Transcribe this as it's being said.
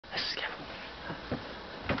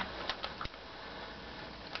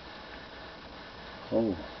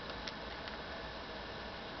Oh.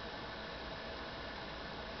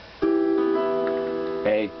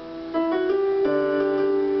 Hey.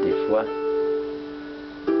 Des fois.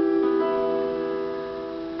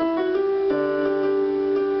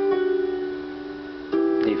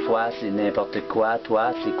 Des fois, c'est n'importe quoi.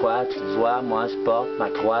 Toi, c'est quoi tu vois? Moi, je porte ma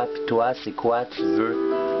croix. Puis toi, c'est quoi tu veux?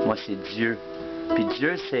 Moi, c'est Dieu. Puis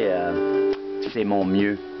Dieu, c'est mon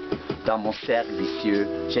mieux. Dans mon cercle vicieux,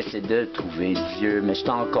 j'essaie de trouver Dieu, mais je suis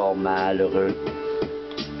encore malheureux.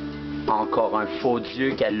 Encore un faux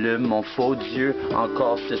Dieu qui allume mon faux Dieu.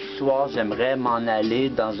 Encore ce soir, j'aimerais m'en aller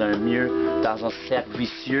dans un mieux. Dans un cercle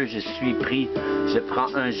vicieux, je suis pris. Je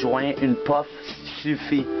prends un joint, une puff,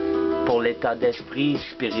 suffit. Pour l'état d'esprit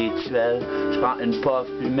spirituel, je prends une puff,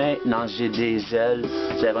 puis maintenant j'ai des ailes.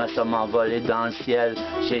 J'aimerais ça m'envoler dans le ciel.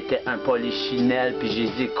 J'étais un polichinelle,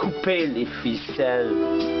 puis j'ai coupé les ficelles.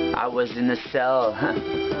 I was in a cell.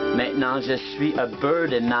 Maintenant je suis a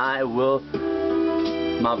bird and I will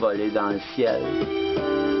m'envoler dans le ciel.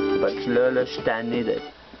 Parce que là, je suis tanné de...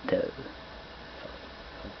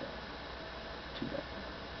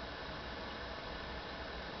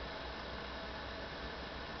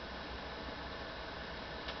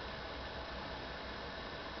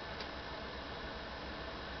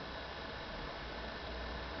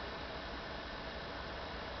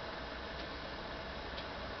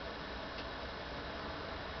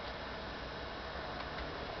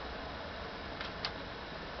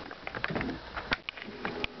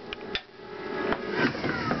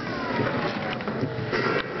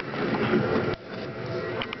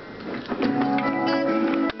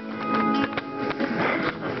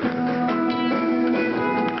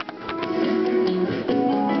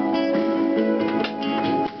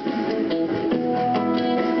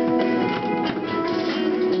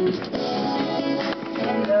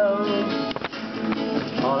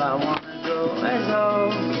 All I wanna go is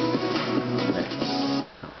home.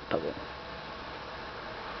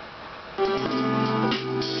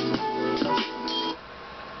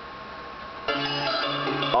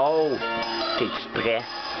 Oh, t'es-tu prêt?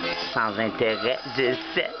 Sans intérêt,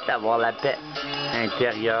 j'essaie d'avoir la paix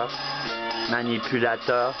intérieure.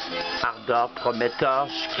 Manipulateur, ardeur, prometteur,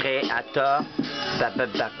 je suis créateur.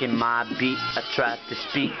 Back in my beat, I try to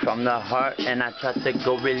speak from the heart and I try to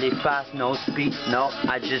go really fast, no speed, no,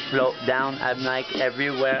 I just slow down, I'm like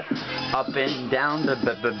everywhere, up and down, the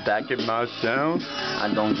back in my sound.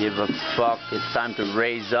 I don't give a fuck, it's time to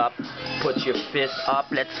raise up, put your fist up,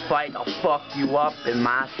 let's fight, I'll fuck you up in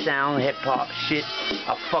my sound, hip hop shit,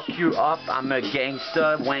 I'll fuck you up, I'm a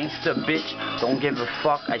gangster, wankster bitch, don't give a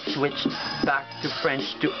fuck, I switch back to French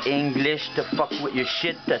to English, to fuck with your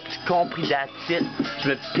shit, t'as-tu compris, that's it, je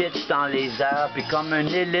me pitch dans les airs, puis comme un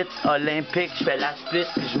élite olympique, je fais la split,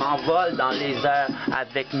 puis je m'envole dans les airs,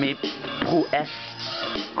 avec mes prouesses.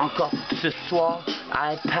 Encore ce soir,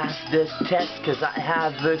 I pass the test, cause I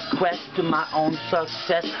have a quest to my own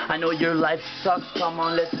success. I know your life sucks, come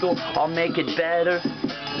on, let's go, I'll make it better.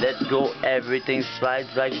 Let's go, everything slides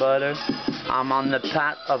like butter. I'm on the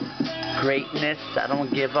path of greatness, I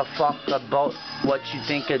don't give a fuck about what you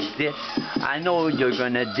think of this. I know you're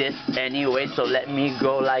gonna diss anyway, so let me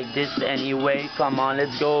go like this anyway. Come on,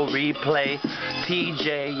 let's go replay.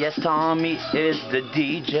 TJ, yes, Tommy is the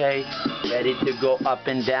DJ. Ready to go up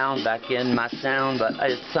and down, back in my sound. But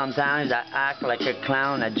sometimes I act like a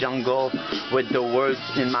clown, a jungle with the words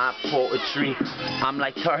in my poetry. I'm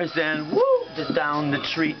like Tarzan, woo, just down the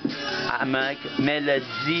tree. I'm like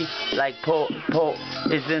melody, like Po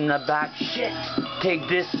is in the back. Shit, take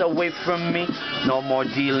this away from me. No more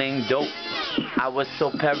dealing dope. I was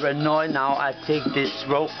so paranoid, now I take this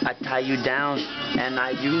rope, I tie you down, and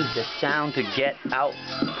I use the sound to get out.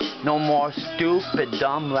 No more stupid,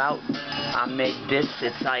 dumb route. I make this,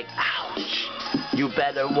 it's like, ouch. You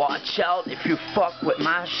better watch out if you fuck with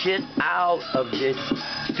my shit. Out of this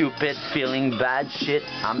stupid feeling bad shit.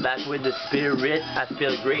 I'm back with the spirit, I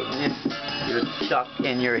feel greatness. You're stuck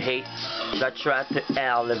in your hate. So I try to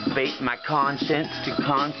elevate my conscience, to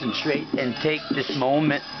concentrate and take this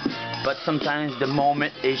moment. But sometimes the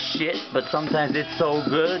moment is shit, but sometimes it's so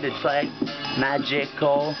good, it's like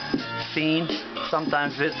magical scene.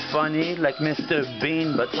 Sometimes it's funny like Mr.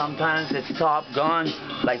 Bean, but sometimes it's Top Gun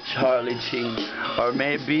like Charlie Sheen. Or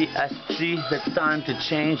maybe ST, it's time to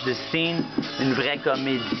change the scene. Une vraie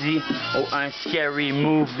comédie or un scary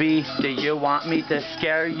movie. Do you want me to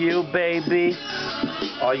scare you, baby?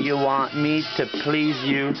 Or you want me to please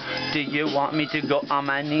you? Do you want me to go on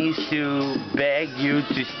my knees to beg you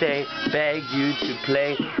to stay? Beg you to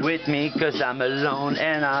play with me, cause I'm alone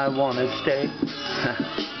and I wanna stay.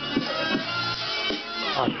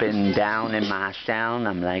 up and down in my sound.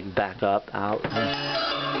 I'm like back up, out.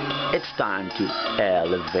 It's time to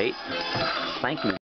elevate. Thank you.